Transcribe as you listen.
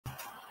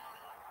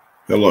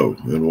Hello,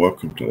 and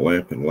welcome to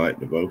Lamp and Light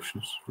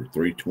Devotions for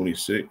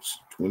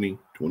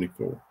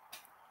 3/26/2024.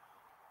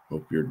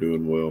 Hope you're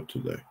doing well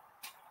today.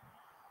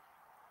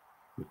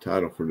 The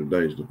title for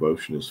today's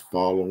devotion is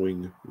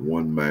Following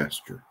One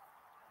Master.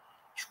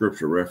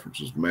 Scripture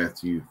references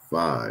Matthew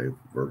 5,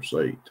 verse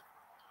 8.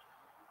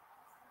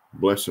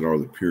 Blessed are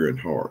the pure in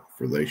heart,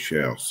 for they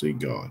shall see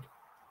God.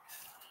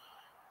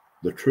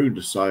 The true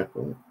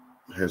disciple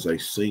has a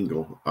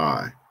single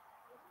eye,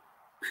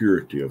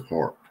 purity of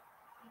heart,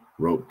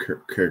 wrote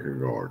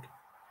Kierkegaard,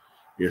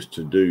 is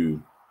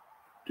to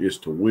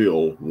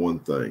will one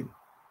thing,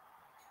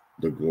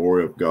 the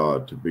glory of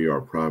God to be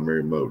our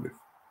primary motive.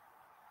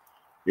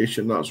 It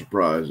should not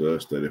surprise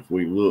us that if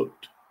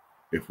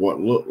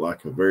what looked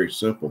like a very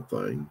simple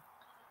thing,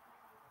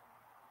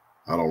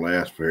 I don't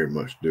ask very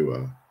much, do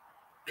I,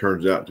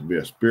 turns out to be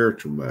a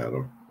spiritual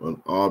matter,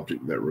 an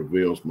object that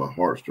reveals my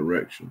heart's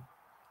direction.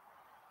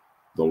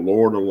 The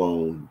Lord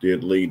alone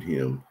did lead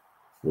him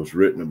was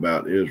written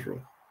about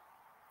Israel.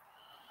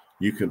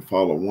 You can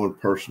follow one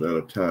person at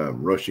a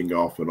time, rushing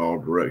off in all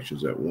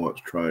directions at once,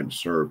 trying to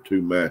serve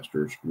two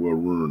masters will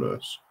ruin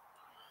us.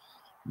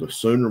 The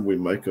sooner we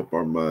make up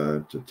our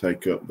mind to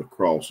take up the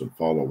cross and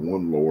follow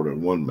one Lord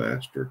and one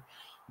Master,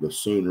 the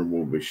sooner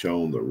we'll be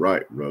shown the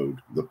right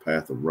road, the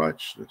path of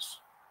righteousness.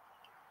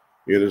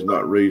 It is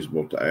not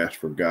reasonable to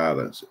ask for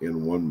guidance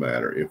in one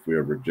matter if we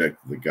have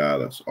rejected the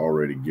guidance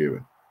already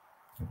given.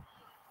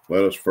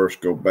 Let us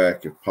first go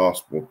back, if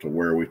possible, to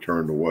where we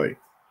turned away.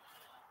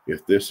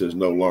 If this is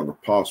no longer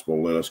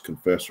possible, let us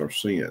confess our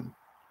sin.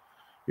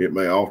 It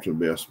may often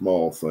be a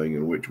small thing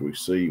in which we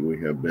see we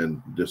have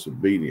been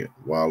disobedient,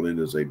 while it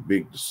is a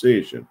big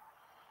decision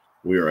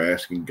we are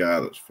asking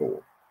guidance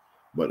for.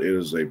 But it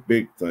is a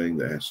big thing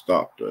that has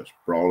stopped us,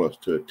 brought us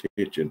to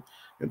attention,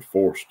 and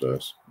forced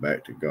us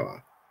back to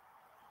God.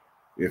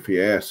 If He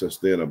asks us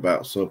then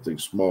about something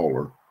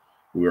smaller,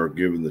 we are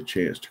given the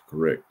chance to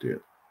correct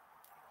it.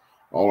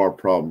 All our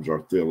problems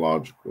are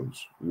theological,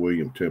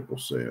 William Temple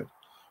said.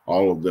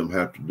 All of them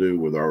have to do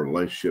with our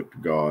relationship to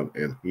God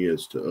and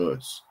His to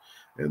us.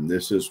 And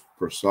this is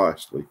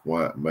precisely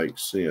why it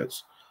makes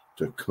sense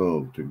to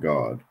come to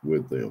God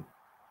with them.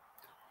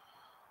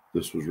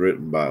 This was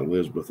written by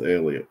Elisabeth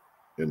Elliot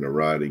in the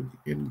writing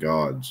In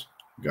God's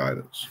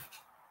Guidance.